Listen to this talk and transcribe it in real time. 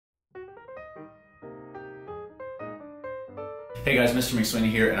Hey guys, Mr. McSweeney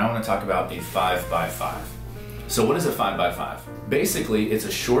here, and I want to talk about a 5x5. So what is a 5x5? Basically, it's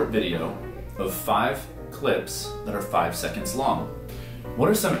a short video of 5 clips that are 5 seconds long. What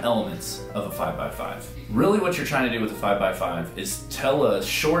are some elements of a 5x5? Really what you're trying to do with a 5x5 is tell a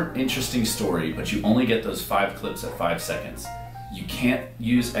short, interesting story, but you only get those 5 clips at 5 seconds. You can't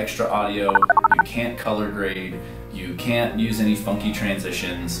use extra audio, you can't color grade, you can't use any funky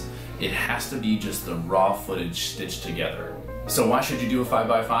transitions. It has to be just the raw footage stitched together. So why should you do a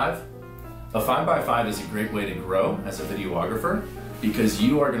 5x5? A 5x5 is a great way to grow as a videographer because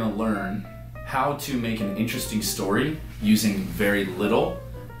you are going to learn how to make an interesting story using very little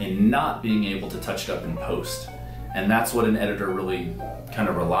and not being able to touch it up in post. And that's what an editor really kind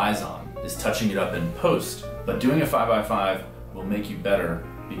of relies on, is touching it up in post. But doing a 5x5 will make you better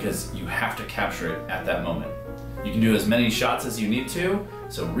because you have to capture it at that moment. You can do as many shots as you need to,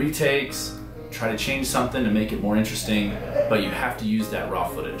 so retakes, try to change something to make it more interesting, but you have to use that raw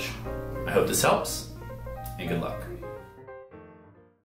footage. I hope this helps, and good luck.